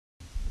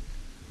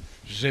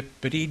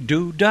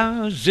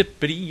Zippity-doo-dah,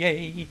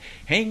 zippity-yay,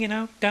 hanging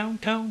out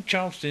downtown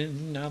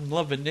Charleston, I'm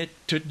loving it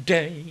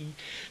today.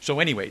 So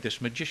anyway,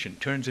 this magician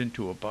turns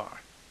into a bar.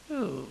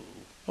 Oh,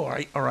 all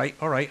right,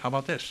 how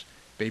about this?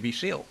 Baby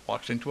Seal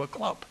walks into a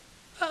club.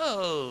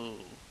 Oh.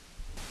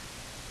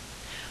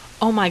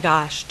 Oh my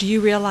gosh, do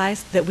you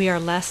realize that we are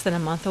less than a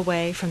month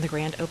away from the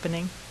grand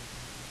opening?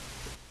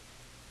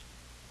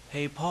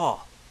 Hey,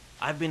 Paul,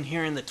 I've been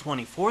hearing the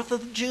 24th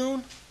of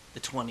June, the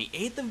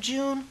 28th of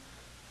June,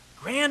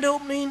 grand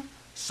opening,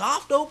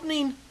 soft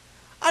opening.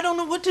 I don't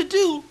know what to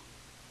do.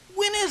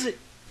 When is it?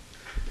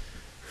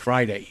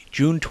 Friday,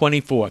 June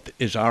 24th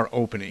is our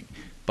opening.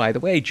 By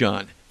the way,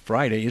 John,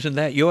 Friday, isn't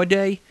that your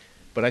day?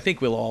 But I think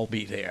we'll all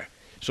be there.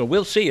 So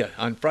we'll see you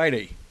on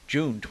Friday,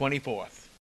 June 24th.